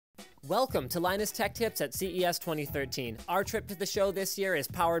Welcome to Linus Tech Tips at CES 2013. Our trip to the show this year is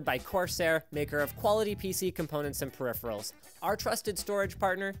powered by Corsair, maker of quality PC components and peripherals. Our trusted storage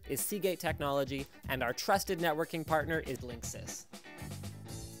partner is Seagate Technology, and our trusted networking partner is Linksys.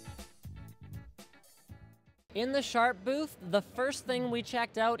 In the Sharp booth, the first thing we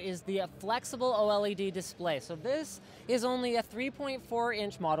checked out is the flexible OLED display. So this is only a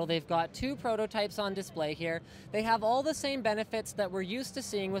 3.4-inch model. They've got two prototypes on display here. They have all the same benefits that we're used to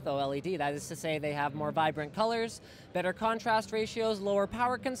seeing with OLED. That is to say, they have more vibrant colors, better contrast ratios, lower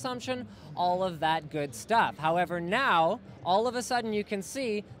power consumption, all of that good stuff. However, now, all of a sudden you can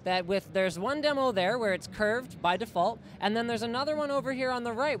see that there's one demo there where it's curved by default, and then there's another one over here on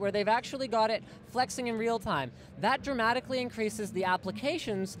the right where they've actually got it flexing in real time. That dramatically increases the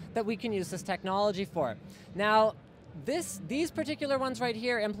applications that we can use this technology for. Now, these particular ones right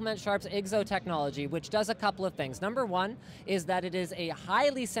here implement Sharp's IGZO technology, which does a couple of things. Number one is that it is a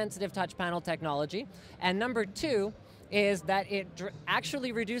highly sensitive touch panel technology, and number two is that it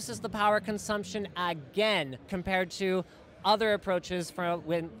actually reduces the power consumption again compared to other approaches for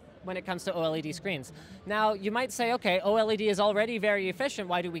when it comes to OLED screens. Now, you might say, okay, OLED is already very efficient,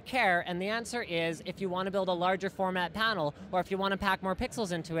 why do we care? And the answer is, if you want to build a larger format panel, or if you want to pack more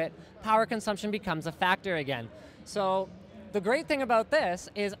pixels into it, power consumption becomes a factor again. So the great thing about this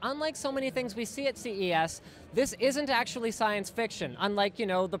is, unlike so many things we see at CES, this isn't actually science fiction. Unlike,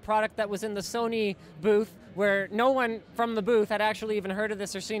 the product that was in the Sony booth, where no one from the booth had actually even heard of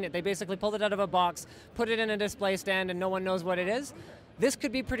this or seen it. They basically pulled it out of a box, put it in a display stand, and no one knows what it is. This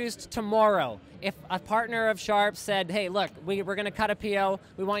could be produced tomorrow. If a partner of Sharp said, hey, look, we're going to cut a PO,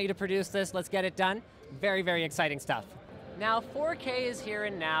 we want you to produce this, let's get it done. Very, very exciting stuff. Now, 4K is here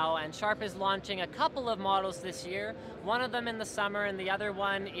and now, and Sharp is launching a couple of models this year, one of them in the summer and the other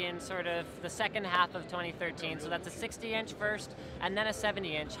one in sort of the second half of 2013. So that's a 60-inch first and then a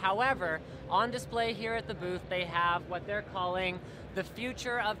 70-inch. However, on display here at the booth, they have what they're calling the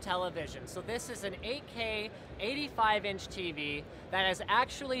future of television. So this is an 8K 85-inch TV that is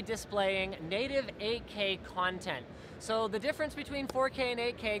actually displaying native 8K content. So the difference between 4K and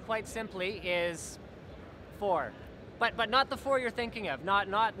 8K, quite simply, is 4. But not the 4 you're thinking of, not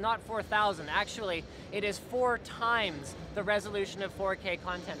 4,000. Actually, it is 4 times the resolution of 4K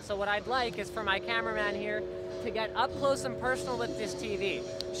content. So what I'd like is for my cameraman here to get up close and personal with this TV.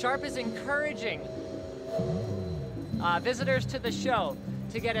 Sharp is encouraging visitors to the show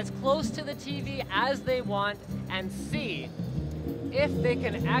to get as close to the TV as they want and see if they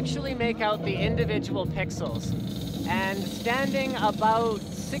can actually make out the individual pixels. And standing about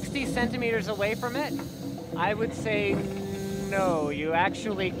 60 centimeters away from it, I would say no, you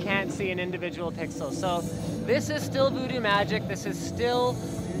actually can't see an individual pixel. So this is still voodoo magic. This is still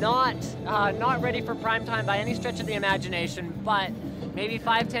not ready for prime time by any stretch of the imagination, but maybe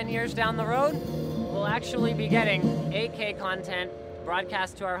 5-10 years down the road, we'll actually be getting 8K content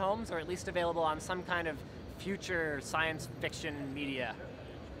broadcast to our homes, or at least available on some kind of future science fiction media.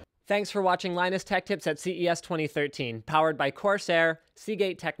 Thanks for watching Linus Tech Tips at CES 2013, powered by Corsair,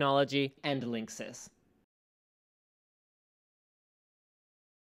 Seagate Technology, and Linksys.